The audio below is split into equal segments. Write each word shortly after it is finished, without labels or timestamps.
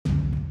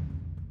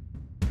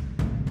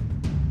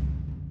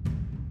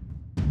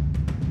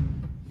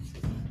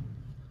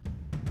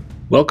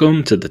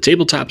Welcome to the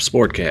Tabletop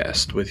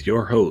Sportcast with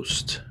your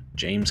host,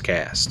 James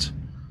Cast.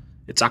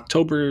 It's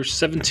October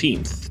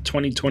 17th,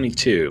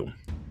 2022,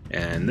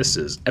 and this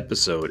is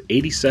episode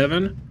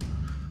 87,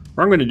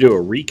 where I'm going to do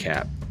a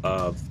recap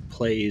of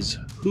Play's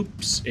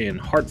Hoops in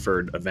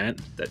Hartford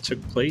event that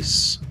took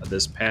place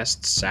this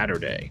past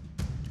Saturday.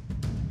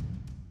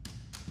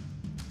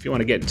 If you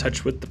want to get in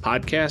touch with the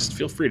podcast,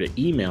 feel free to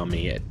email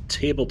me at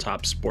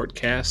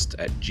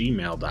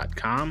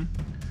tabletopsportcast@gmail.com.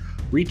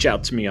 Reach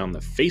out to me on the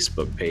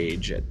Facebook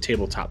page at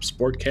Tabletop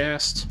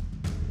Sportcast.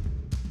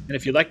 And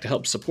if you'd like to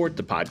help support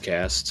the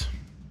podcast,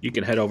 you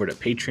can head over to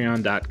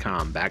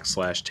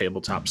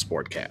patreon.com/Tabletop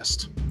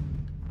Sportcast.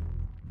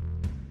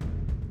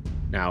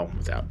 Now,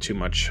 without too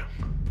much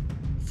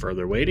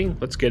further waiting,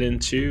 let's get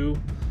into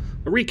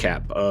a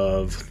recap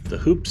of the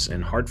Hoops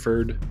in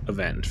Hartford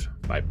event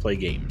by Play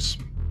Games.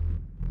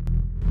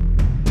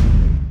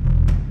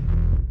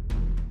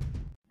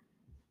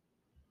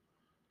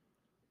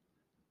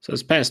 So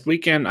this past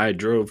weekend, I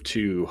drove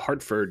to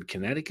Hartford,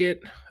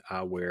 Connecticut,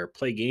 where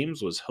Play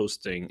Games was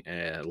hosting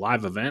a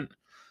live event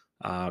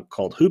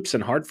called Hoops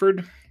in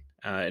Hartford.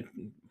 It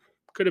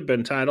could have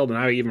been titled, and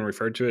I even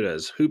referred to it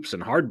as Hoops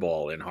and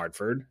Hardball in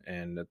Hartford,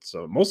 and it's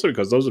mostly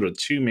because those are the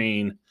two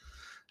main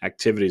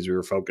activities we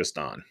were focused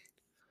on.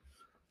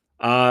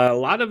 A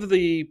lot of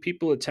the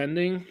people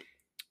attending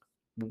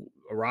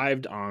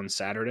arrived on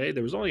Saturday.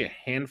 There was only a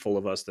handful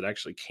of us that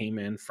actually came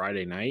in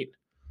Friday night,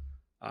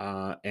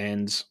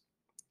 and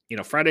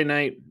Friday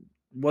night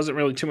wasn't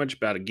really too much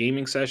about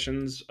gaming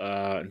sessions.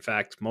 In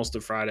fact, most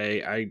of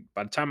Friday,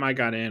 by the time I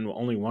got in,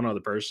 only one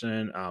other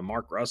person,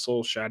 Mark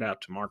Russell. Shout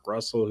out to Mark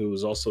Russell, who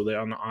was also there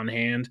on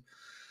hand.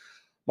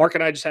 Mark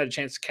and I just had a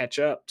chance to catch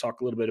up, talk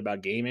a little bit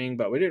about gaming,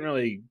 but we didn't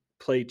really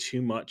play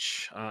too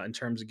much in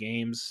terms of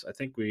games. I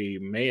think we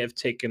may have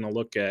taken a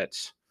look at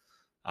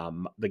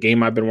the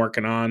game I've been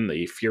working on,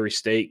 the Fury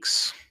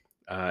Stakes.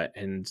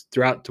 And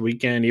throughout the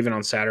weekend, even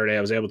on Saturday,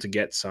 I was able to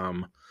get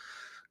some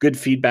good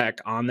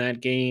feedback on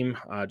that game.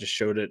 Just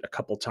showed it a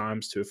couple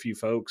times to a few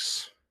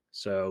folks.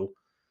 So I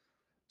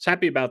was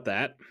happy about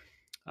that.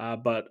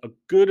 But a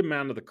good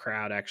amount of the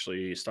crowd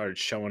actually started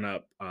showing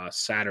up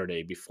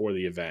Saturday before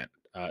the event.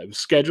 It was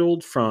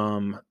scheduled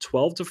from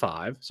 12 to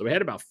 5. So we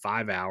had about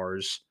 5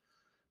 hours.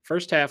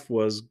 First half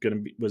was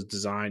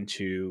designed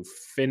to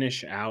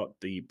finish out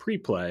the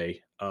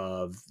pre-play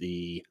of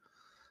the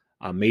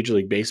Major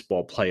League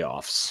Baseball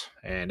playoffs.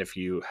 And if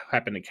you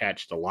happen to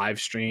catch the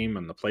live stream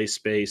on the Play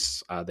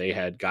Space, they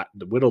had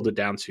whittled it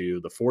down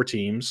to the 4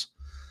 teams.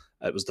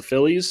 It was the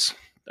Phillies,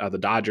 the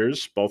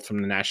Dodgers, both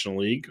from the National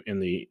League in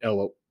the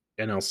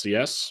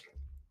NLCS.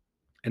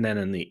 And then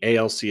in the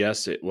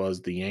ALCS, it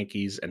was the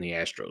Yankees and the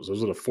Astros.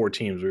 Those are the 4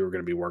 teams we were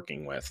going to be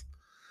working with.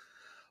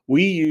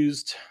 We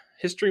used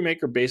History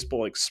Maker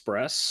Baseball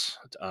Express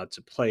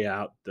to play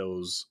out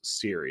those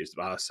series,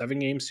 about a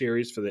 7-game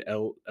series for the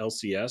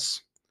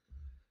LCS.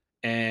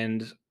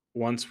 And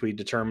once we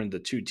determined the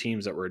 2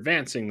 teams that were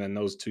advancing, then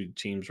those 2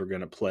 teams were going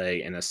to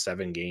play in a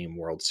 7-game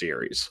World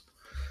Series.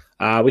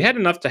 We had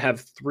enough to have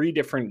 3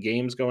 different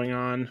games going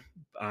on,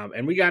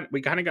 and we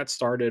kind of got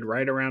started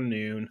right around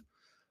noon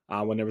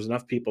when there was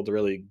enough people to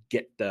really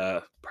get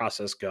the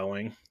process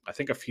going. I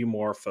think a few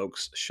more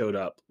folks showed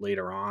up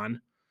later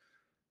on,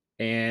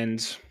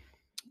 and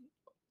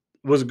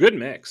it was a good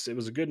mix. It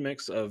was a good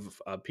mix of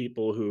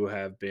people who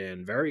have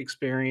been very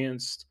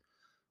experienced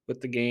with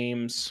the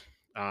games,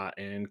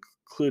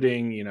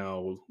 including,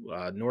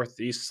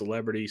 Northeast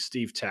celebrity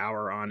Steve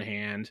Tower on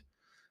hand.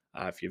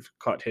 If you've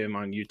caught him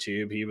on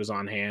YouTube, he was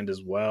on hand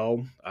as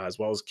well as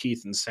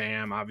Keith and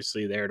Sam,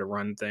 obviously there to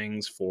run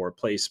things for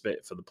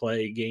the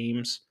Play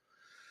Games.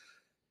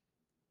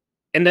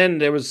 And then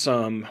there was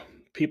some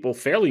people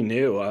fairly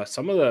new.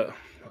 Some of the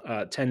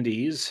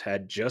attendees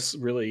had just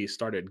really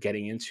started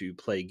getting into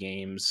Play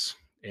Games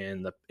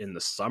in the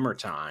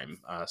summertime.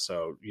 And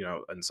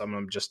some of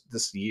them just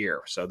this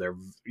year. So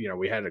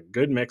we had a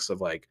good mix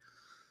of like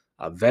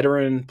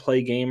veteran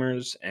Play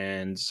Gamers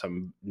and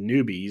some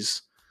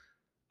newbies.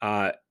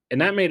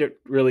 And that made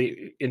it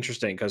really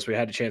interesting because we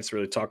had a chance to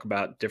really talk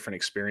about different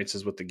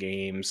experiences with the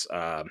games,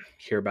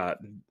 hear about,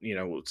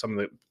 some of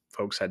the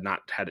folks had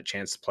not had a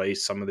chance to play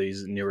some of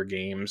these newer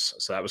games.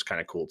 So that was kind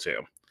of cool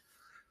too.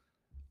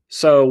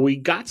 So we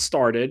got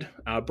started,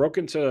 broke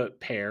into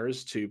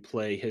pairs to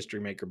play History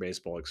Maker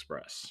Baseball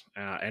Express.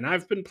 And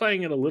I've been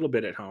playing it a little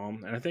bit at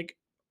home, and I think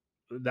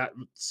that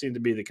seemed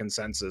to be the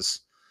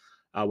consensus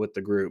with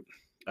the group.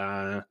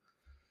 I'm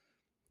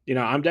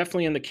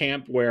definitely in the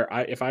camp where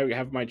if I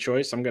have my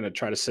choice, I'm going to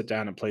try to sit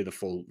down and play the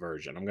full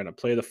version. I'm going to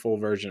play the full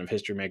version of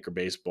History Maker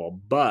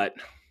Baseball, but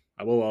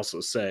I will also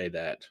say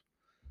that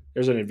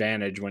there's an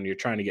advantage when you're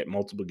trying to get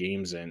multiple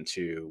games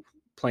into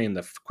playing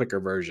the quicker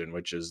version,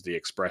 which is the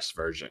Express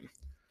version.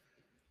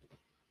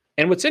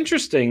 And what's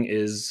interesting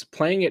is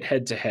playing it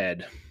head to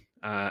head.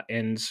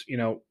 I'm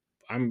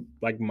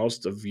like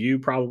most of you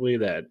probably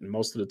that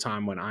most of the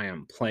time when I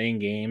am playing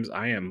games,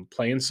 I am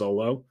playing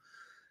solo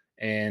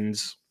and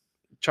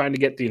trying to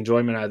get the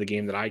enjoyment out of the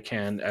game that I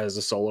can as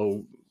a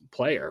solo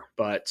player.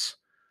 But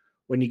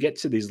when you get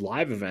to these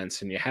live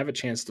events and you have a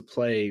chance to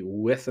play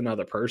with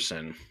another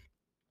person,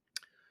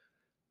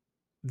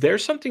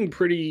 there's something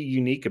pretty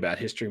unique about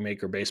History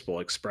Maker Baseball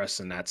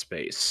Express in that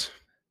space.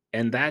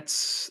 And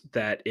that's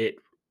that it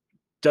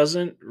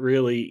doesn't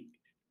really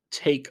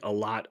take a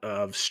lot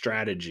of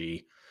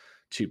strategy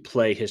to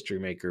play History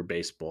Maker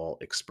Baseball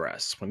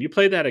Express. When you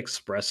play that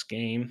Express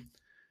game,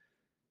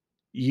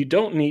 you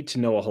don't need to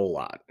know a whole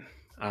lot.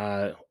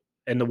 Uh,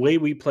 and the way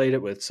we played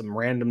it with some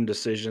random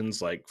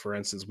decisions, like for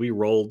instance, we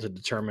rolled to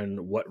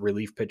determine what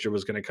relief pitcher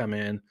was going to come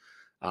in.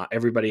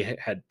 Everybody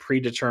had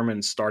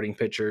predetermined starting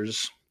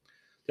pitchers.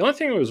 The only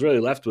thing that was really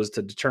left was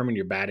to determine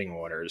your batting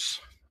orders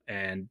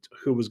and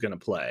who was going to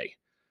play.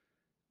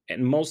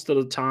 And most of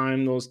the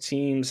time, those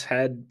teams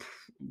had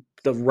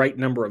the right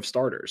number of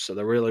starters, so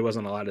there really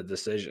wasn't a lot of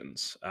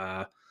decisions.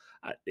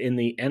 In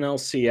the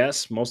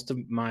NLCS,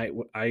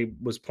 I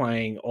was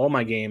playing all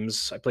my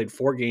games. I played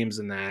 4 games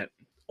in that.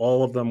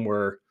 All of them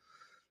were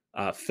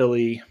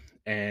Philly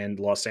and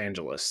Los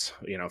Angeles.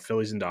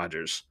 Phillies and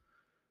Dodgers.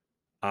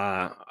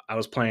 I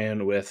was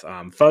playing with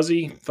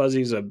Fuzzy.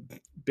 Fuzzy's a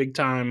big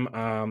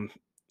time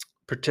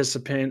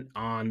participant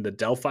on the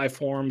Delphi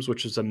forums,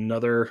 which is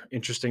another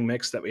interesting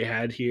mix that we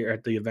had here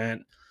at the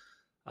event.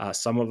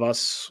 Some of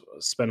us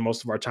spend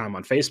most of our time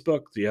on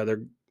Facebook. The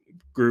other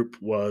group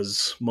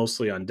was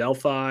mostly on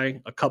Delphi.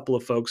 A couple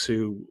of folks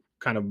who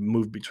kind of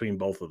moved between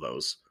both of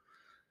those.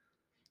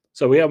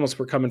 So we almost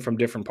were coming from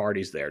different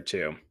parties there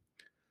too.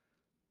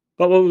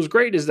 But what was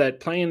great is that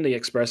playing the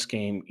Express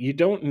game, you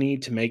don't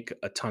need to make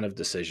a ton of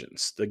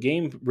decisions. The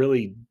game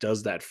really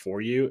does that for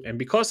you. And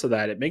because of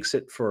that, it makes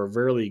it for a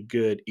really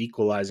good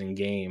equalizing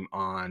game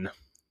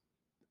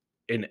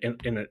in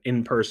an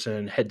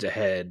in-person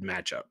head-to-head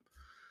matchup.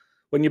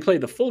 When you play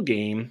the full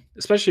game,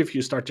 especially if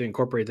you start to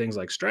incorporate things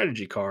like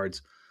strategy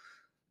cards,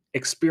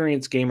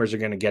 experienced gamers are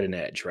going to get an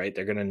edge, right?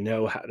 They're going to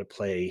know how to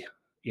play,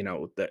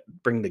 that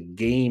bring the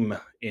game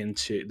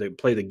into the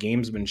play the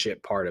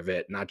gamesmanship part of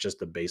it, not just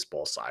the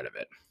baseball side of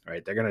it,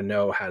 right? They're going to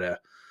know how to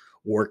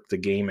work the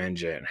game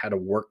engine, how to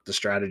work the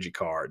strategy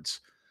cards,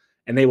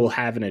 and they will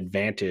have an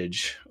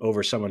advantage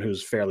over someone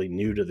who's fairly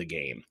new to the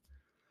game.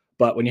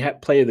 But when you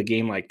play the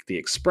game like the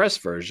Express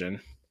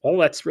version, all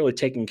that's really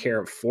taken care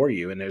of for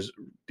you. And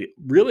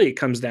it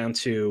comes down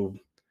to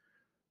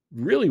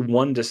really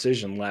one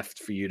decision left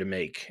for you to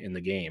make in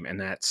the game. And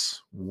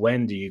that's,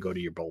 when do you go to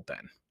your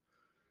bullpen?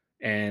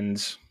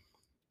 And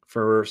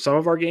for some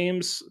of our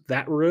games,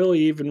 that really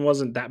even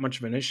wasn't that much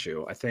of an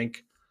issue. I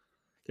think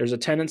there's a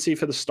tendency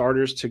for the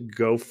starters to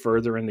go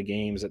further in the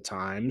games at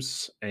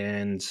times.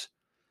 And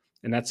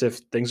that's if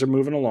things are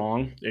moving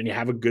along and you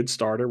have a good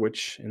starter,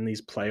 which in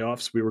these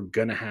playoffs, we were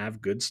going to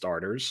have good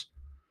starters.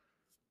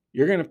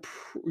 You're going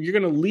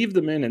to leave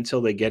them in until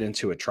they get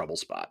into a trouble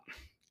spot.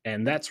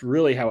 And that's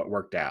really how it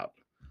worked out.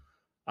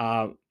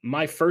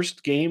 My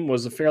first game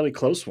was a fairly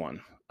close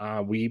one.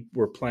 We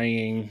were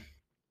playing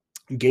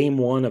game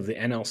 1 of the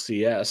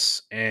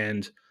NLCS,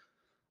 and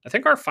I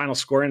think our final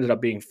score ended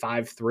up being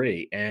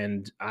 5-3.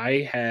 And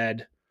I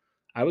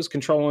was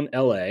controlling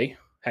LA,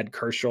 had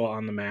Kershaw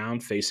on the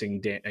mound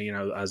facing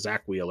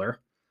Zach Wheeler.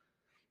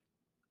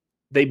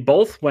 They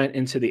both went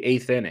into the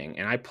 8th inning,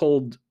 and I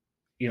pulled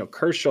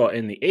Kershaw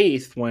in the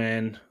 8th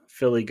when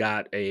Philly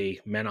got a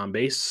men on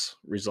base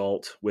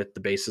result with the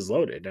bases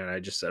loaded. And I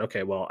just said,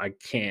 okay, well, I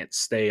can't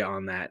stay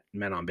on that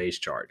men on base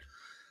chart.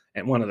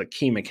 And one of the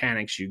key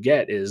mechanics you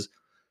get is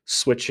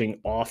switching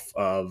off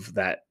of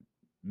that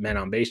men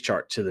on base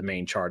chart to the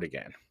main chart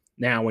again.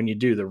 Now, when you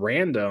do the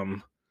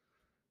random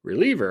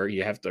reliever,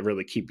 you have to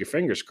really keep your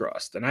fingers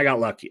crossed. And I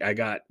got lucky. I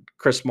got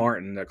Chris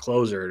Martin, the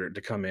closer,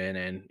 to come in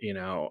and,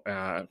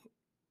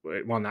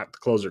 well, not the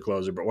closer,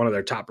 but one of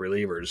their top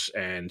relievers.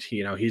 And,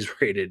 he's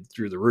rated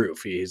through the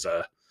roof. He's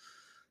a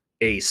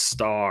ace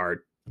star,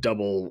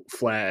 double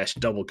flash,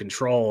 double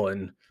control.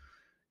 And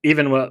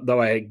even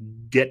though I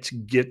get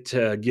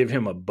to give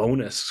him a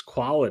bonus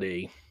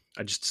quality,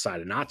 I just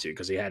decided not to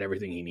because he had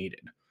everything he needed.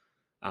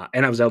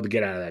 And I was able to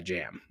get out of that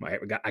jam.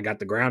 I got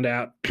the ground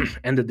out,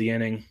 ended the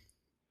inning,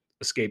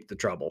 escaped the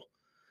trouble.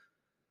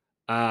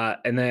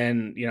 And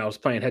then, I was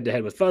playing head to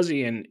head with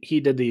Fuzzy, and he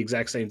did the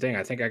exact same thing.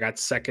 I think I got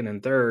second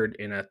and third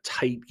in a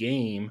tight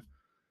game,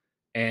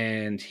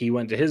 and he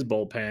went to his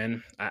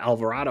bullpen.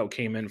 Alvarado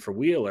came in for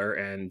Wheeler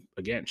and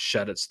again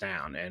shut us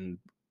down. And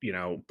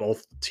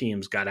both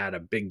teams got out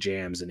of big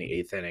jams in the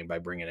 8th inning by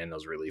bringing in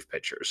those relief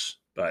pitchers.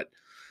 But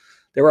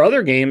there were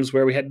other games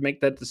where we had to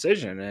make that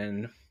decision,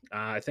 and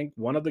I think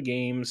one of the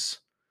games,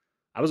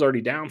 I was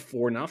already down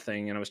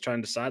 4-0, and I was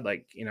trying to decide,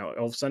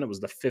 all of a sudden it was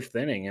the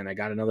 5th inning, and I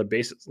got another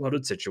bases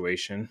loaded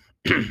situation,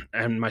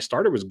 and my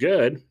starter was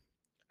good.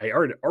 I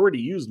already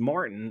used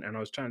Martin, and I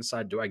was trying to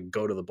decide, do I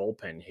go to the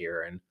bullpen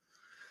here? And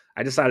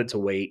I decided to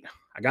wait.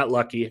 I got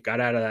lucky, got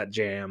out of that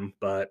jam,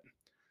 but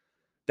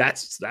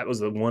that was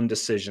the one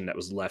decision that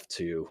was left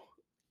to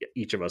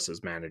each of us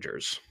as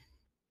managers.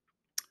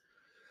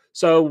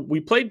 So we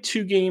played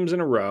 2 games in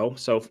a row.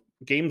 So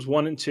games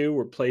 1 and 2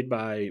 were played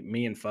by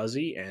me and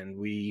Fuzzy, and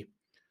we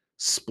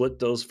split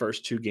those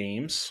first 2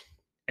 games.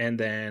 And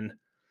then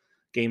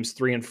Games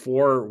 3 and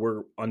 4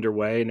 were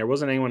underway, and there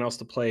wasn't anyone else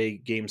to play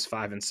games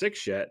 5 and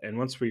 6 yet. And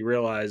once we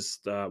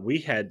realized we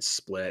had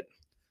split,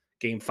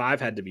 game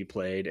 5 had to be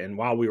played. And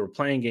while we were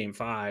playing game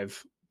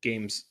 5,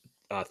 games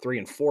 3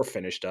 and 4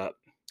 finished up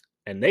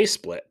and they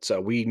split. So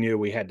we knew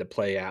we had to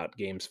play out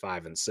games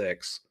 5 and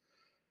 6.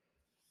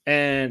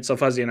 And so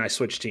Fuzzy and I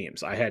switched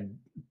teams. I had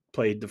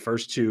played the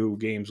first two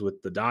games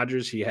with the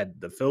Dodgers. He had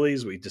the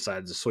Phillies. We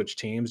decided to switch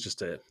teams just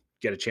to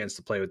get a chance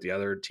to play with the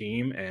other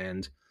team.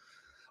 And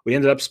we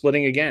ended up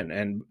splitting again.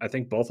 And I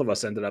think both of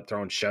us ended up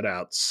throwing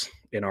shutouts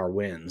in our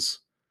wins.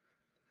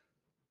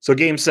 So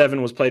game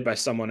 7 was played by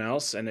someone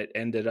else, and it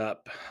ended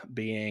up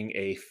being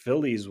a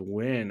Phillies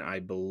win, I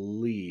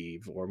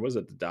believe, or was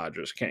it the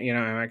Dodgers? Can't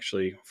I'm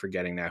actually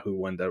forgetting now who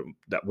won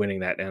that winning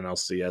that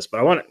NLCS, but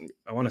I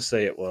want to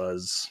say it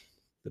was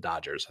the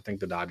Dodgers. I think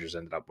the Dodgers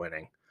ended up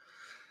winning.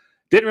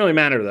 Didn't really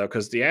matter though,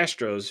 because the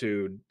Astros,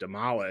 who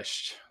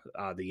demolished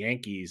the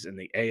Yankees in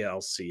the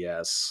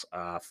ALCS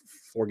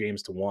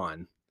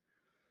 4-1,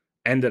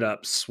 ended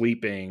up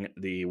sweeping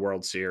the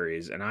World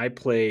Series, and I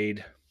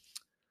played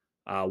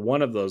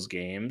one of those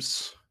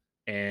games,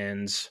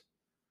 and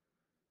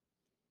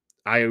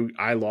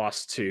I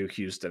lost to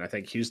Houston. I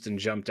think Houston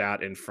jumped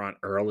out in front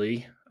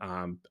early,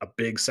 a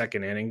big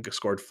second inning,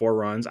 scored 4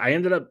 runs. I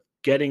ended up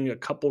getting a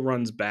couple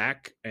runs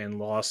back and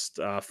lost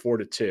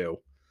 4-2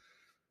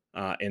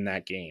 in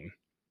that game.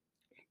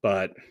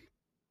 But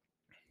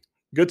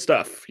good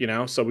stuff,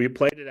 So we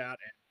played it out,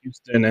 and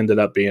Houston ended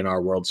up being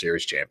our World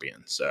Series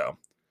champion. So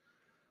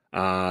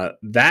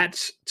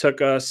that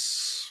took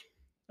us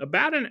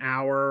about an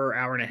hour,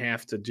 hour and a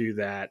half to do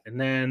that. And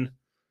then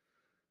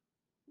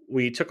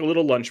we took a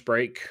little lunch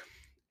break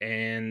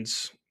and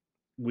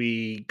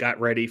we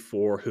got ready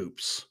for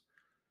hoops.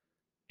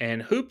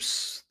 And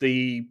hoops,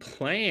 the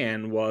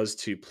plan was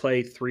to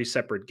play 3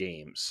 separate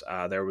games.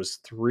 There was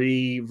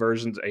 3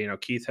 versions.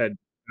 Keith had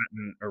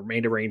gotten or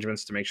made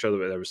arrangements to make sure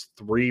that there was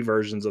 3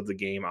 versions of the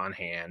game on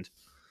hand.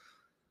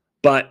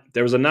 But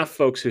there was enough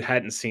folks who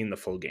hadn't seen the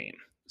full game.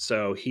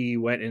 So he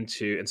went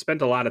into and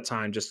spent a lot of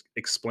time just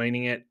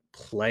explaining it,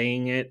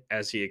 playing it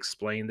as he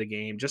explained the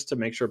game, just to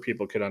make sure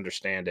people could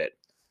understand it.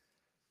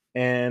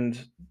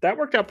 And that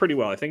worked out pretty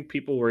well. I think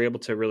people were able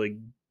to really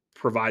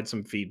provide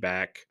some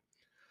feedback.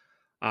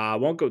 I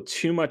won't go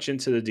too much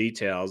into the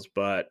details,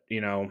 but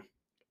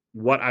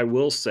what I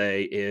will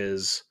say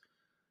is,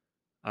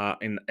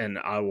 and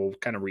I will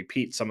kind of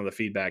repeat some of the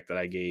feedback that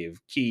I gave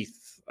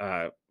Keith,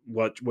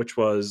 which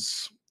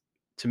was,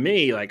 to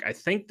me, like, I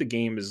think the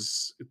game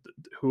is,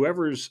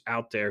 whoever's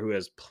out there who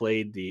has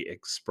played the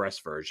Express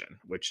version,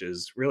 which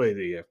is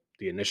really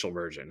the initial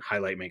version,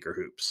 Highlight Maker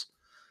Hoops.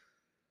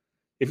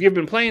 If you've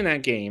been playing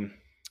that game,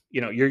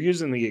 you're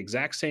using the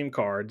exact same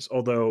cards,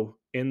 although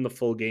in the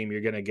full game,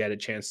 you're going to get a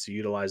chance to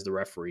utilize the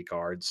referee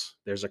cards.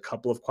 There's a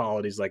couple of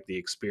qualities, like the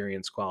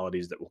experience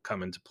qualities, that will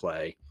come into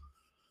play.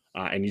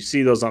 And you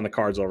see those on the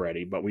cards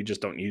already, but we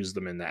just don't use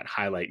them in that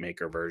Highlight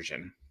Maker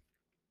version.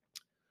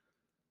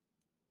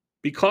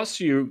 Because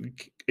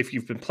if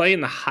you've been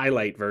playing the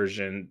highlight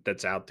version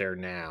that's out there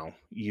now,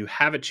 you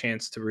have a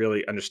chance to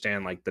really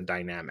understand, like, the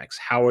dynamics.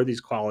 How are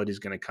these qualities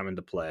going to come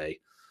into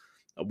play?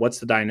 What's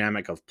the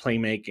dynamic of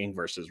playmaking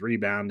versus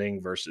rebounding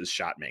versus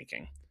shot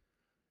making?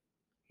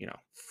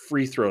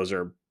 Free throws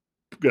are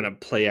going to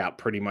play out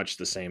pretty much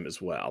the same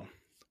as well.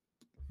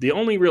 The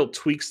only real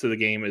tweaks to the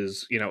game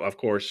is, of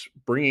course,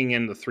 bringing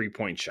in the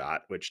 3-point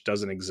shot, which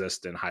doesn't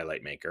exist in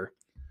Highlight Maker,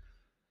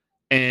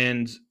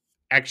 and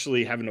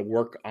actually having to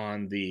work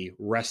on the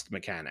rest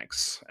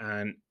mechanics.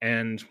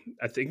 And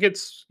I think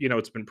it's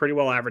been pretty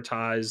well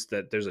advertised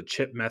that there's a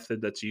chip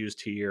method that's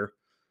used here,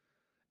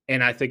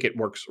 and I think it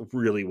works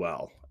really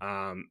well.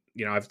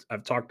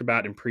 I've talked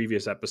about in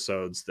previous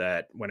episodes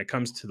that when it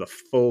comes to the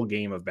full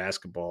game of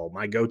basketball,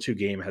 my go-to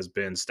game has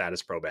been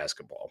Status Pro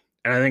Basketball,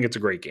 and I think it's a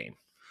great game.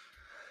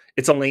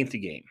 It's a lengthy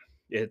game.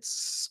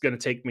 It's going to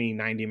take me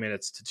 90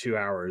 minutes to 2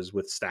 hours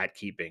with stat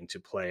keeping to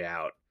play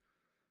out,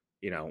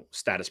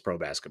 Status Pro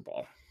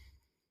Basketball.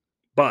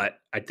 But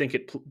I think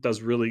it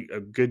does really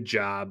a good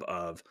job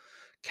of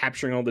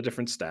capturing all the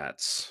different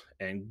stats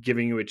and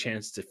giving you a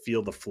chance to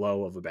feel the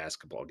flow of a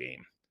basketball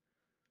game.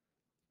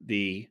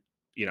 The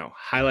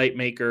Highlight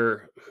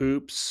Maker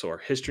Hoops or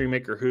History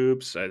Maker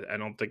Hoops, I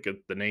don't think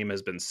the name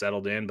has been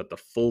settled in, but the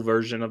full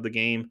version of the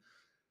game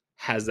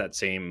has that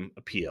same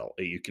appeal.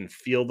 You can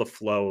feel the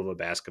flow of a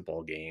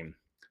basketball game,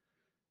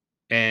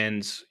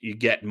 and you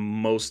get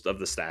most of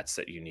the stats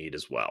that you need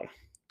as well.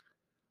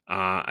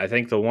 I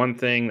think the one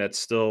thing that's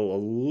still a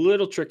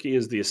little tricky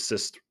is the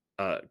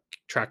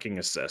tracking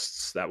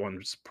assists. That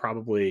one's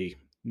probably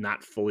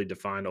not fully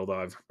defined,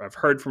 although I've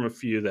heard from a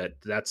few that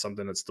that's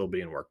something that's still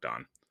being worked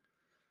on.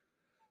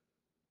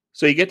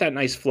 So you get that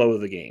nice flow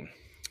of the game.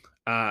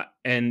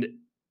 And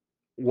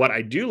what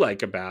I do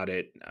like about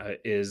it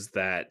is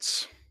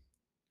that,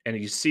 and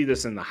you see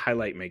this in the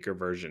Highlight Maker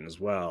version as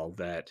well,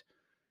 that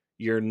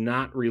you're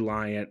not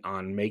reliant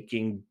on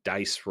making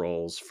dice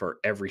rolls for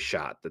every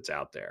shot that's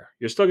out there.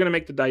 You're still going to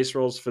make the dice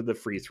rolls for the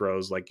free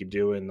throws like you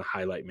do in the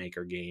Highlight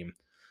Maker game,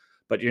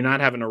 but you're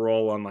not having to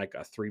roll on like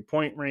a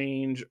 3-point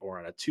range or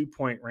on a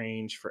 2-point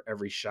range for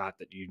every shot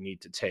that you need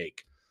to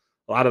take.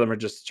 A lot of them are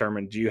just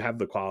determined, do you have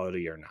the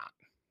quality or not?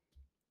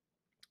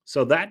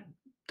 So that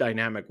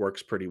dynamic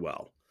works pretty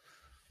well.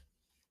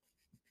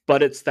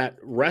 But it's that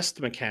rest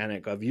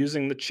mechanic of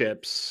using the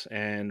chips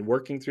and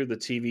working through the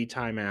TV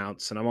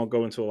timeouts. And I won't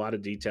go into a lot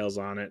of details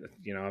on it.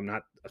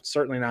 I'm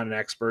certainly not an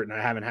expert, and I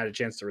haven't had a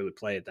chance to really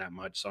play it that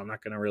much. So I'm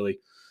not going to really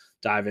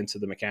dive into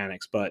the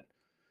mechanics, but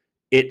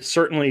it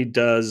certainly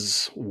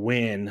does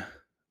win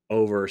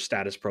over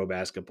Status Pro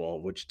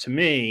Basketball, which to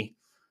me,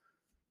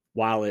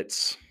 while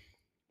it's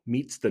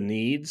meets the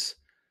needs,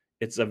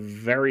 it's a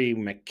very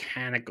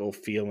mechanical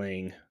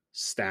feeling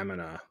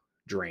stamina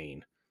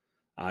drain.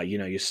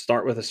 You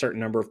start with a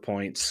certain number of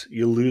points,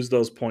 you lose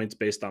those points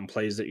based on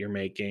plays that you're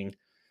making.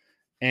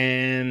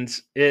 And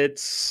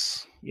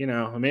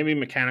maybe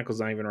mechanical is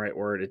not even the right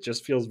word. It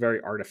just feels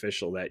very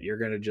artificial that you're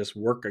going to just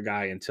work a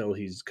guy until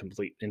he's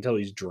complete, until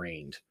he's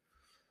drained.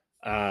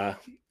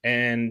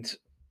 And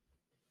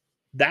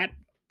that,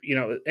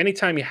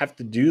 anytime you have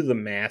to do the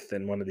math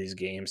in one of these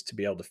games to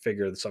be able to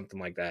figure something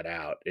like that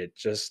out, it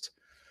just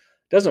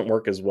doesn't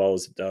work as well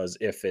as it does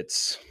if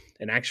it's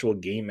an actual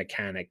game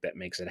mechanic that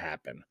makes it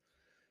happen.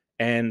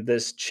 And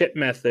this chip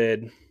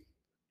method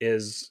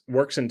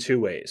works in two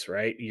ways,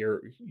 right?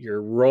 You're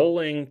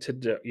rolling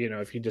to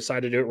if you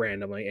decide to do it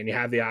randomly and you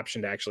have the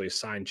option to actually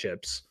assign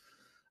chips,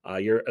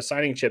 you're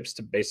assigning chips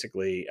to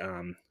basically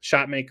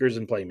shot makers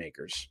and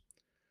playmakers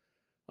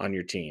on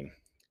your team,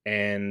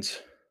 and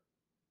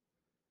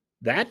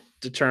that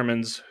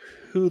determines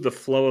who the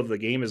flow of the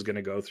game is going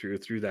to go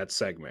through that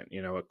segment.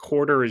 A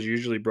quarter is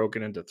usually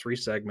broken into 3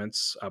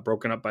 segments,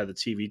 broken up by the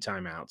TV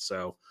timeout.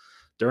 So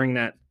during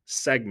that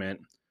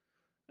segment,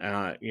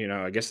 I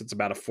guess it's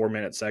about a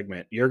 4-minute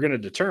segment, you're going to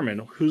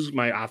determine who's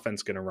my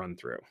offense going to run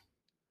through.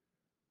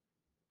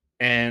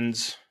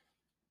 And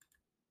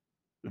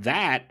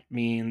that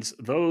means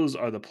those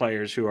are the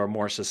players who are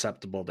more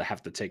susceptible to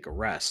have to take a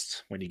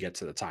rest when you get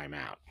to the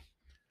timeout.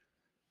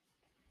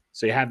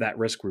 So you have that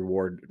risk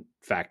reward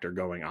factor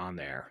going on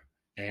there.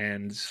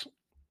 And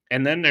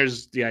then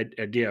there's the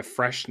idea of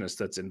freshness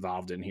that's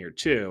involved in here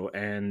too.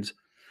 And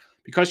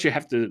because you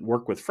have to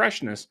work with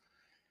freshness,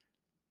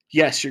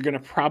 yes, you're going to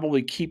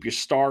probably keep your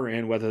star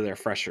in whether they're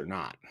fresh or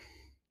not.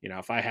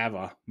 If I have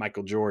a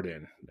Michael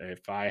Jordan,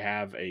 if I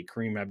have a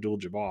Kareem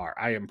Abdul-Jabbar,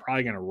 I am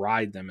probably going to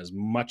ride them as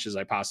much as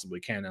I possibly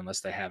can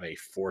unless they have a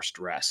forced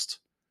rest.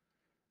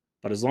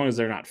 But as long as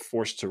they're not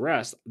forced to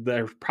rest,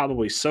 they're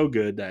probably so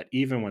good that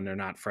even when they're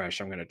not fresh,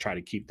 I'm going to try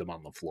to keep them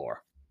on the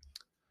floor.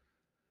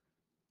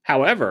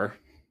 However,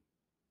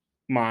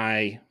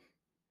 my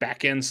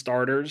back end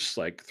starters,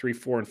 like 3,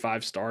 4, and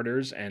 5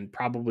 starters, and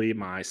probably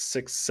my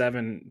 6,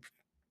 7,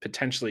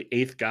 potentially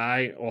 8th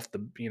guy off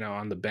the,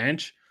 on the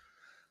bench,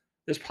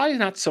 there's probably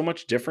not so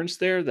much difference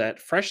there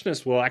that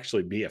freshness will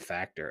actually be a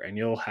factor. And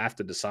you'll have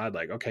to decide,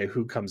 like, okay,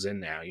 who comes in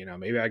now?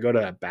 Maybe I go to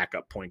that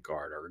backup point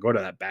guard or go to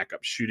that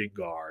backup shooting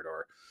guard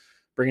or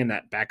bring in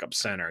that backup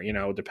center.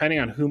 Depending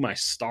on who my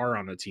star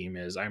on the team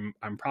is, I'm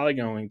probably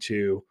going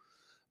to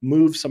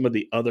move some of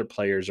the other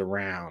players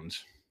around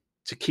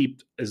to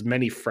keep as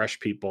many fresh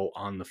people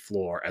on the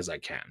floor as I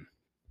can.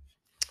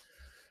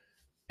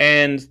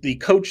 And the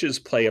coaches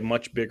play a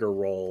much bigger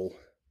role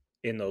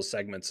in those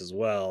segments as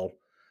well,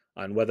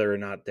 on whether or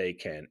not they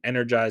can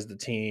energize the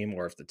team,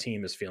 or if the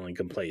team is feeling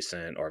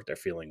complacent, or if they're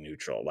feeling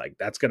neutral. Like,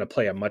 that's going to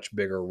play a much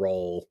bigger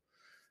role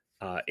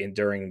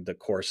during the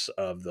course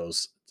of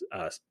those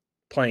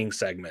playing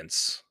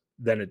segments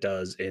than it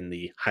does in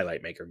the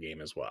highlight maker game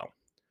as well.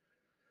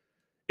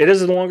 It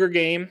is a longer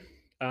game.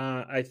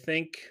 I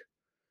think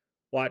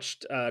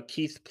watched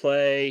Keith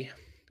play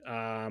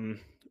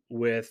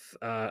with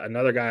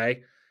another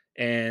guy,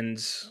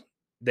 and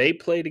they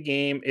played a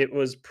game. It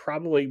was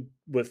probably,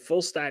 with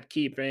full stat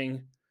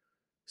keeping,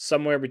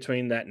 somewhere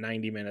between that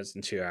 90 minutes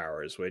and 2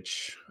 hours,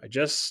 which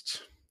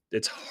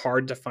it's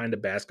hard to find a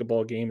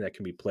basketball game that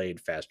can be played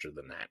faster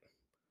than that.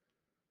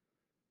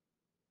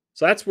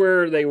 So that's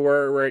where they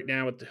were right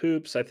now with the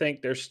hoops. I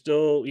think they're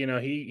still,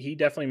 he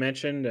definitely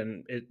mentioned,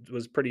 and it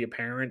was pretty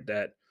apparent,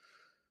 that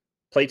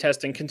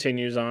playtesting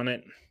continues on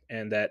it,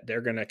 and that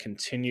they're going to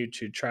continue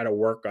to try to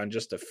work on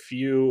just a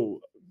few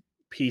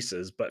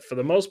pieces. But for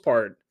the most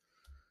part,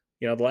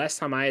 the last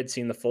time I had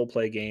seen the full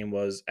play game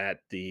was at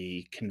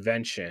the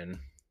convention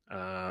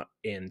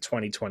in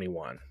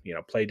 2021,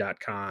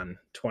 Play.con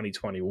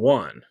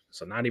 2021.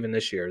 So not even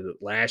this year,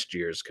 last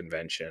year's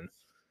convention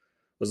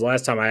was the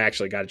last time I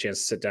actually got a chance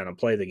to sit down and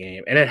play the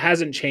game. And it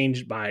hasn't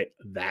changed by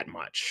that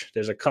much.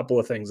 There's a couple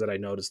of things that I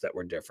noticed that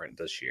were different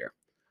this year.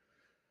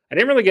 I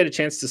didn't really get a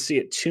chance to see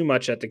it too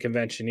much at the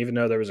convention, even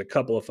though there was a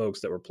couple of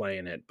folks that were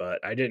playing it,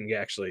 but I didn't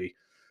actually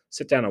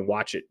sit down and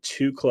watch it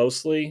too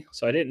closely.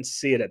 So I didn't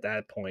see it at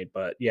that point.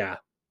 But yeah,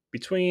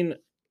 between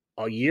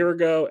a year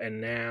ago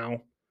and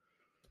now,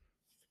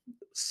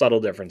 subtle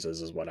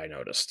differences is what I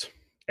noticed.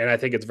 And I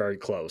think it's very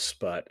close,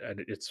 but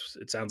it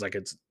sounds like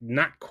it's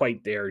not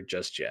quite there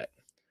just yet.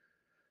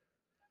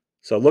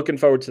 So looking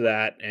forward to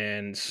that.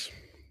 And,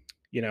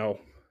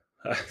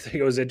 I think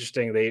it was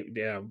interesting.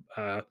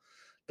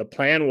 The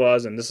plan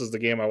was, and this is the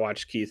game I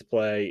watched Keith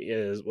play,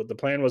 is what the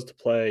plan was to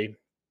play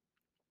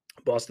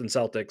Boston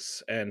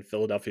Celtics and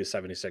Philadelphia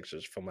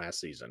 76ers from last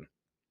season.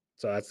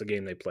 So that's the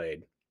game they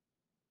played.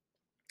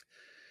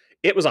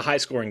 It was a high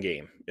scoring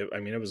game. I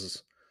mean, it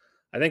was,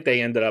 I think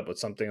they ended up with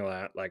something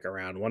like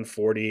around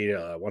 140 to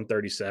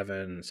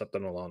 137,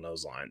 something along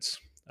those lines.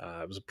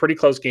 It was a pretty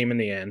close game in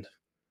the end,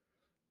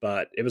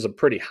 but it was a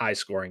pretty high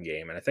scoring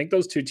game. And I think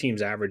those two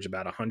teams averaged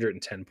about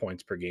 110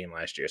 points per game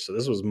last year. So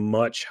this was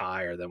much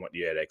higher than what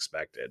you had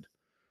expected.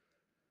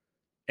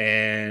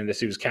 And as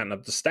he was counting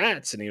up the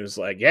stats, and he was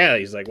like, yeah,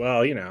 he's like,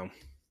 well,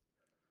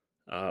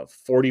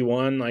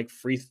 41 like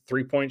free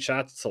 3-point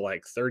shots to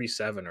like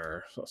 37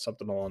 or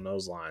something along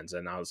those lines.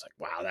 And I was like,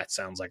 wow, that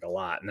sounds like a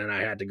lot. And then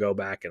I had to go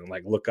back and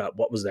like look up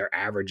what was their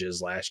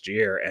averages last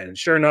year. And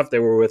sure enough, they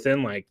were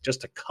within like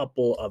just a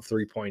couple of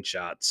 3-point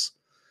shots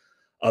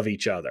of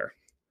each other.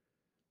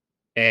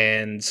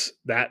 And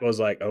that was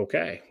like,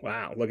 okay,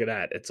 wow, look at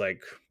that. It's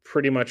like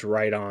pretty much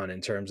right on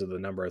in terms of the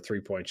number of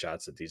 3-point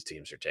shots that these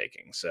teams are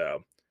taking.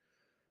 So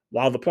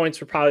while the points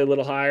were probably a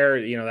little higher,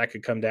 that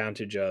could come down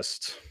to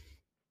just,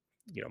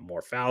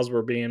 more fouls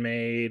were being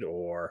made,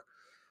 or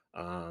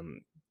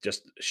um,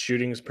 just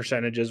shootings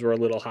percentages were a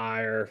little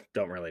higher.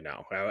 Don't really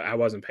know. I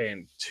wasn't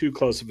paying too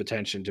close of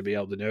attention to be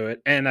able to do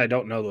it. And I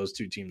don't know those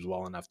two teams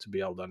well enough to be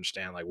able to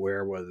understand like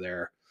where were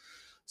there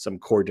some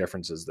core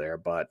differences there.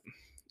 But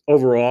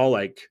overall,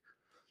 like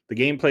the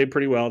game played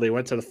pretty well. They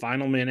went to the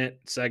final minute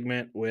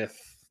segment with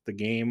the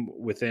game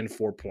within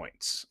 4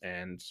 points,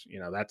 and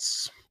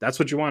that's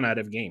what you want out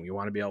of a game. You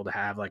want to be able to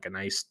have like a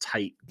nice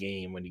tight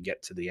game when you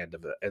get to the end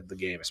of the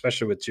game,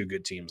 especially with two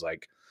good teams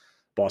like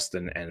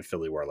Boston and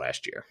Philly were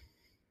last year.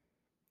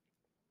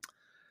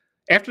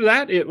 After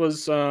that, it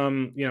was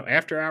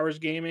after hours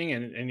gaming,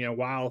 and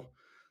while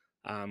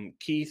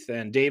Keith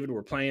and David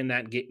were playing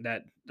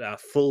that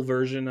full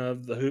version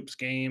of the hoops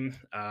game.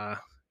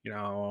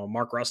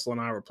 Mark Russell and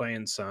I were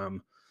playing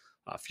some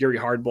Fury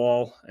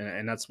Hardball,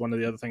 and that's one of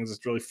the other things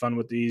that's really fun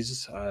with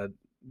these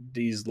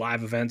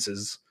live events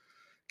is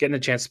getting a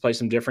chance to play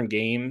some different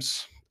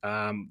games.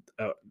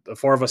 The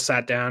four of us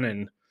sat down,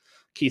 and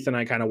Keith and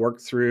I kind of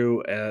worked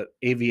through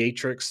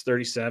Aviatrix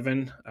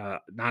 37.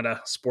 Not a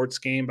sports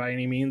game by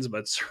any means,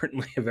 but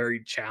certainly a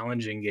very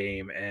challenging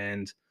game.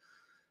 And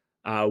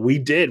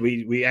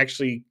we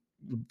actually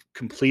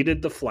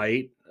completed the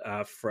flight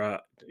from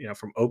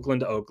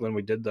Oakland to Oakland.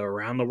 We did the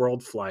around the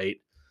world flight.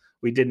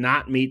 We did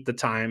not meet the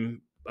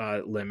time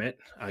limit.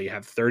 You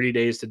have 30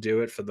 days to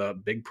do it for the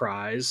big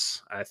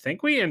prize. I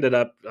think we ended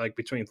up like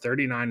between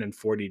 39 and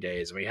 40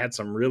 days, and we had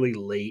some really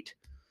late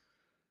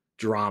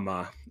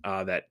drama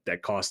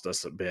that cost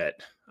us a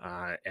bit,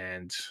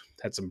 and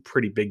had some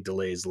pretty big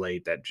delays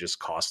late that just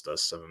cost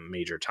us some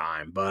major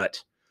time.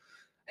 But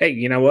hey,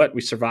 you know what? We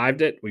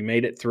survived it. We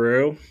made it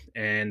through,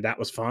 and that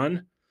was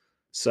fun.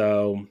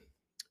 So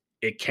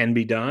it can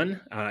be done,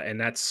 and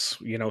that's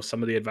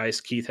some of the advice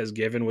Keith has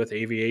given with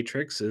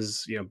Aviatrix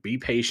is be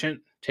patient,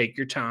 take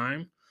your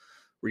time,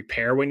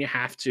 repair when you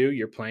have to.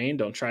 Your plane,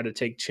 don't try to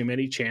take too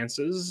many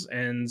chances,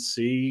 and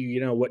see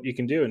what you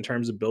can do in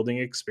terms of building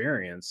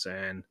experience.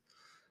 And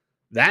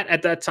that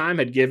at that time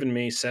had given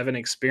me 7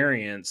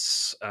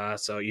 experience,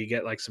 so you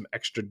get like some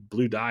extra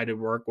blue die to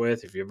work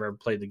with if you've ever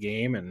played the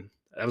game, and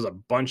that was a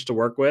bunch to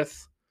work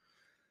with.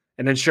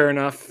 And then sure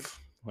enough,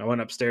 I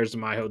went upstairs to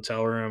my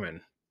hotel room and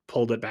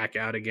pulled it back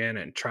out again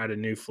and tried a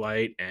new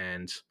flight,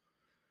 and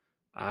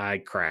I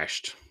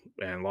crashed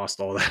and lost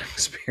all that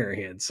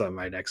experience on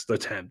my next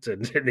attempt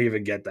and didn't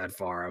even get that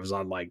far. I was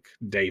on like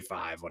day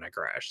 5 when I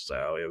crashed,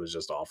 so it was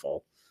just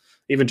awful.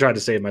 Even tried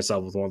to save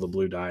myself with one of the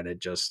blue die, and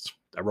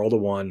I rolled a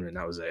 1 and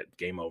that was it.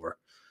 Game over.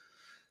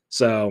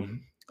 So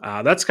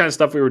that's the kind of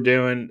stuff we were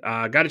doing.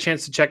 Got a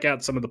chance to check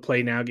out some of the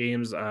Play Now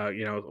games.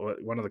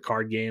 One of the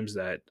card games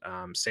that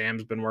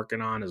Sam's been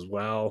working on as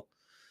well.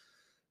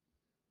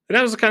 And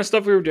that was the kind of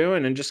stuff we were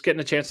doing, and just getting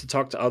a chance to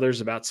talk to others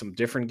about some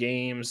different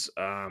games.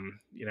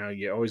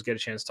 You always get a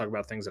chance to talk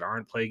about things that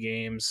aren't play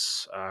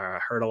games. I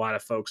heard a lot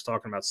of folks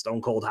talking about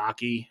Stone Cold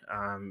Hockey.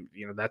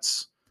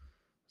 That's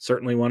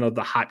certainly one of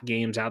the hot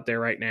games out there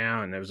right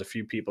now, and there was a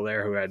few people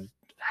there who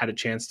had a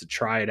chance to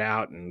try it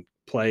out and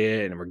play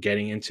it, and were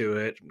getting into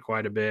it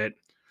quite a bit.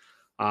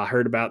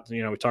 Heard about,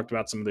 we talked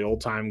about some of the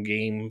old time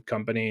game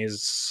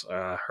companies.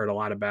 Heard a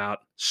lot about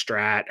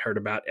Strat. Heard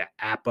about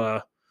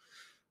APA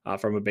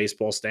from a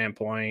baseball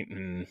standpoint,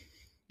 and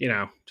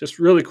just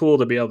really cool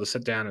to be able to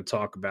sit down and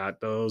talk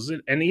about those,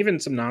 and even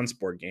some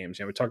non-sport games.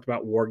 We talked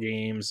about war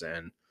games,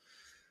 and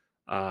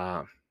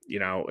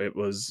it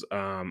was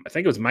I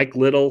think it was Mike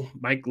Little,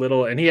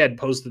 and he had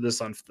posted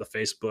this on the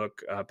Facebook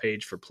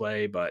page for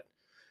Play, but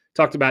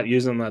talked about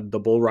using the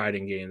bull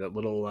riding game, that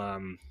little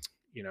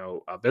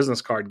a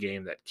business card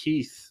game that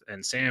Keith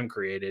and Sam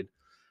created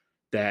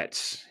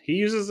that he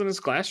uses in his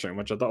classroom,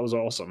 which I thought was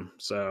awesome.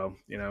 So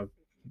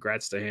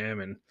congrats to him,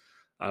 and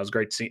it was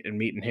great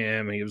meeting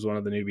him. He was one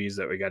of the newbies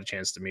that we got a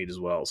chance to meet as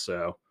well.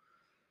 So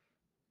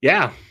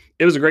yeah,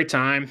 it was a great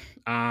time.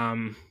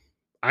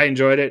 I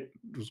enjoyed it.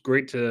 It was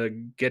great to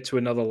get to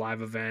another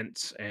live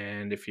event,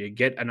 and if you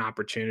get an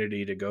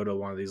opportunity to go to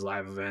one of these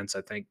live events,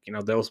 I think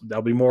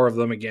there'll be more of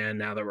them again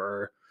now that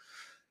we're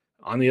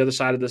on the other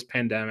side of this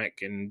pandemic.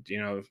 And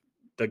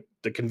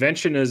the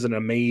convention is an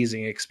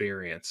amazing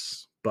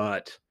experience,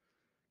 but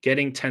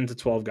getting 10 to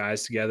 12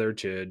 guys together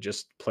to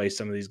just play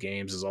some of these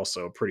games is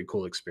also a pretty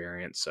cool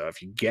experience. So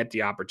if you get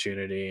the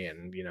opportunity,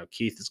 and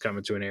Keith is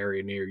coming to an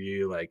area near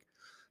you, like,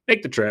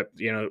 make the trip,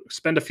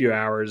 spend a few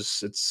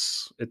hours.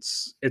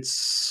 It's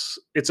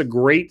a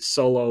great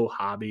solo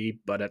hobby,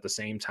 but at the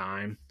same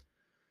time,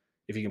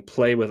 if you can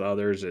play with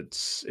others, it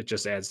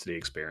just adds to the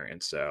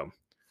experience. So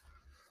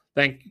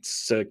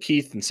thanks to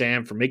Keith and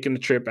Sam for making the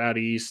trip out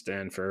east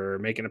and for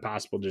making it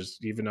possible,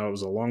 just even though it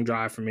was a long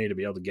drive for me, to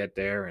be able to get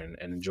there and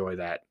enjoy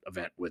that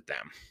event with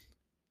them.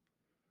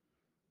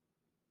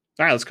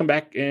 All right, let's come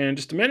back in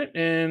just a minute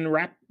and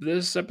wrap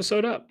this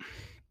episode up.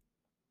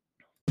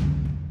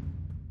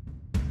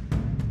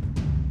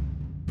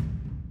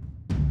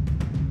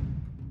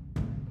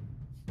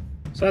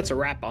 So that's a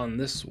wrap on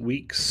this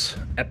week's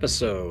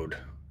episode.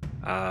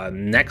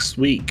 Next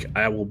week,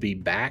 I will be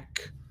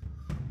back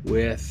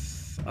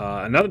with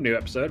another new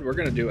episode. We're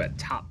going to do a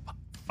top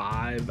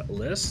 5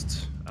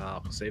 list.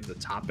 I'll save the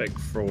topic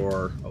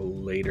for a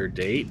later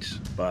date,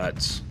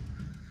 but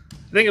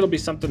I think it'll be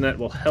something that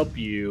will help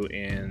you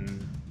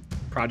in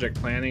project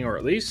planning, or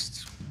at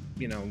least,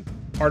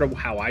 part of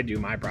how I do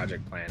my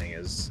project planning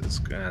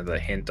is kind of the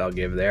hint I'll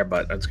give there,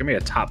 but it's going to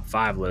be a top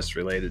 5 list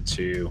related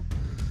to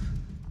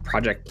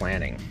project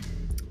planning.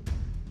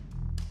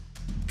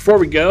 Before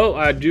we go,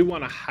 I do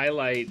want to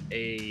highlight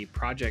a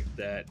project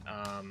that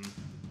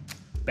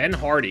Ben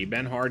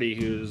Hardy,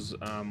 who's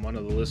one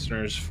of the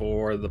listeners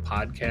for the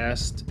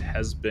podcast,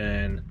 has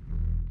been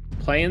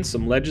playing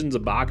some Legends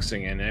of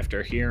Boxing. And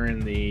after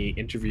hearing the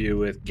interview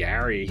with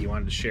Gary, he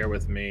wanted to share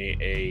with me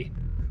a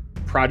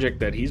project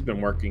that he's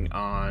been working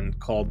on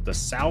called the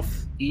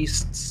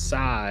Southeast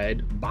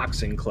Side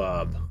Boxing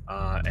Club.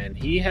 And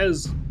he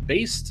has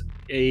based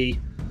a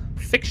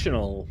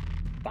fictional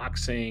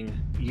boxing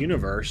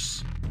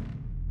universe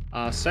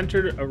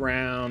centered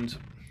around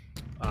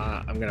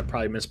I'm going to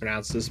probably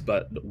mispronounce this,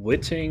 but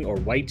Whiting,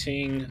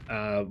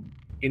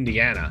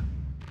 Indiana,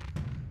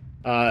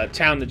 a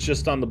town that's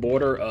just on the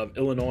border of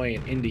Illinois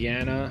and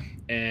Indiana.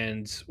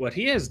 And what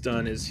he has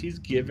done is he's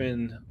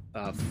given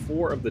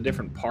 4 of the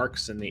different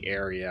parks in the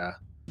area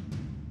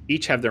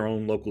each have their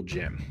own local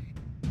gym.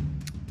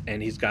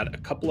 And he's got a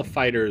couple of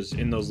fighters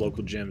in those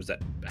local gyms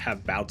that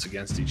have bouts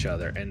against each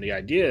other. And the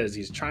idea is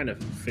he's trying to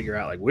figure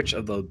out, like, which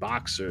of the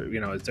boxer,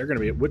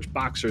 which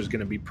boxer is going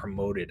to be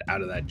promoted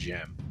out of that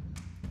gym.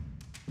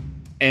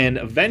 And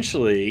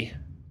eventually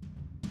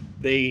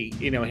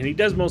and he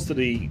does most of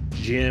the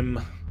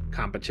gym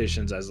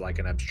competitions as like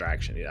an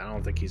abstraction. I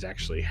don't think he's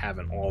actually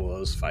having all of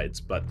those fights,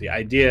 but the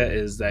idea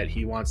is that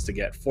he wants to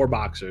get 4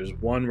 boxers,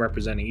 one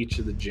representing each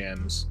of the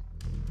gyms,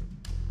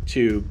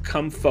 to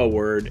come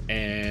forward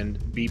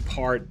and be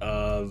part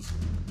of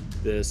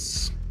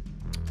this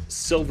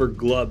Silver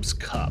Gloves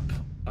Cup.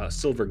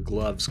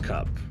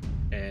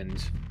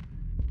 And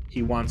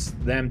he wants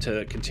them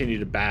to continue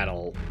to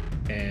battle,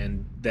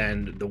 and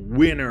then the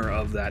winner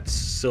of that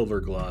Silver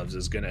Gloves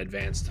is going to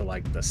advance to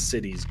like the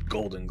city's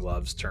Golden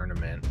Gloves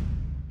tournament.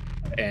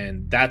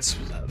 And that's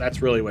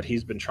really what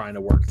he's been trying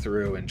to work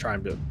through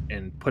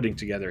and putting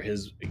together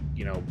his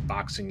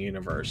boxing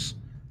universe.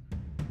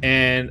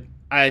 And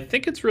I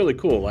think it's really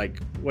cool. Like,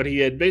 what he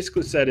had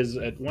basically said is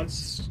that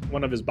once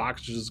one of his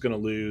boxers is going to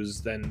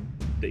lose, then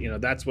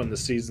that's when the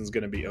season's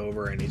going to be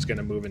over, and he's going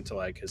to move into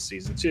like his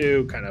season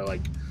 2, kind of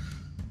like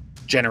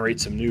generate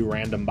some new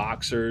random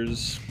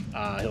boxers.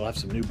 He'll have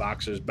some new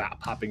boxers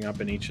popping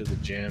up in each of the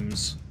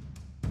gyms,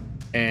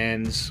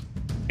 and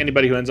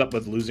anybody who ends up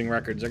with losing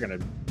records,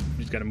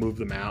 he's gonna move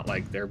them out.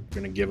 Like, they're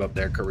gonna give up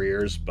their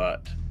careers,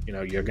 but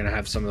you're gonna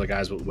have some of the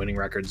guys with winning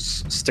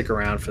records stick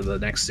around for the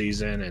next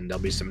season, and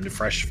there'll be some new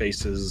fresh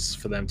faces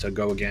for them to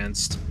go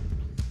against.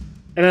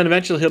 And then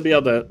eventually he'll be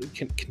able to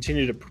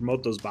continue to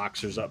promote those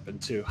boxers up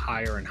into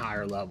higher and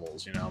higher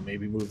levels,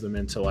 maybe move them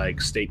into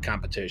like state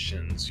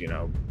competitions,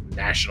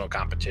 national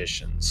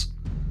competitions.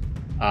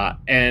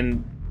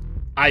 And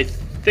I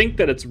think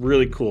that it's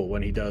really cool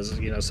when he does,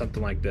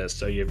 something like this.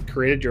 So you've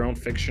created your own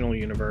fictional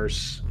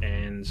universe,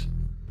 and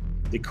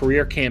the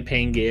career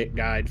campaign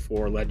guide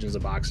for Legends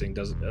of Boxing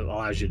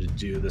allows you to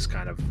do this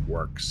kind of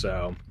work.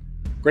 So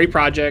great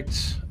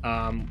project.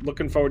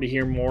 Looking forward to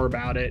hearing more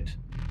about it.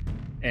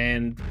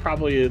 And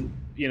probably,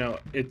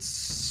 it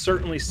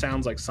certainly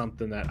sounds like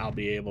something that I'll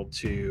be able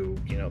to,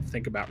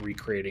 think about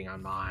recreating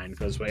on mine.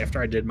 Because after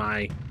I did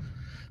my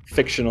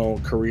fictional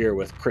career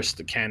with Chris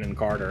the Cannon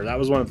Carter, that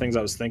was one of the things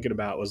I was thinking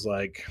about, was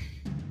like,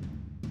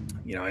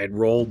 I had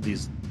rolled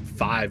these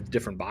 5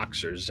 different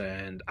boxers,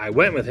 and I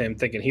went with him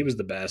thinking he was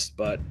the best,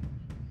 but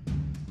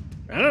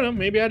I don't know,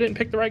 maybe I didn't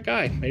pick the right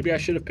guy. Maybe I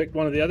should have picked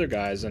one of the other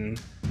guys,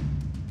 and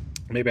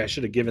maybe I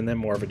should have given them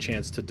more of a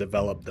chance to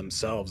develop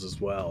themselves as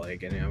well.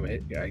 Like,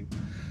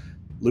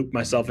 loop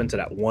myself into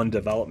that one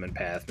development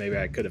path. Maybe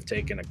I could have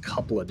taken a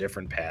couple of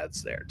different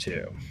paths there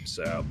too.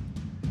 So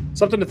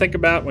something to think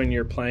about when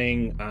you're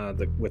playing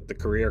with the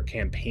career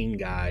campaign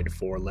guide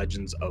for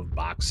Legends of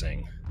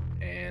Boxing.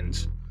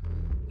 And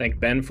thank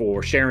Ben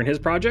for sharing his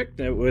project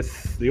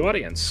with the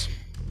audience.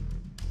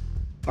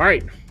 All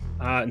right.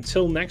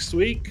 Until next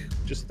week,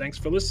 just thanks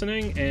for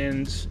listening.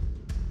 And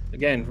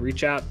again,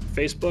 reach out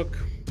Facebook,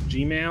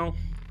 Gmail,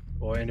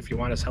 and if you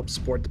want to help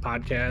support the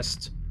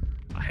podcast,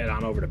 head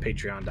on over to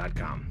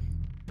patreon.com.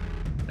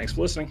 Thanks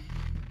for listening.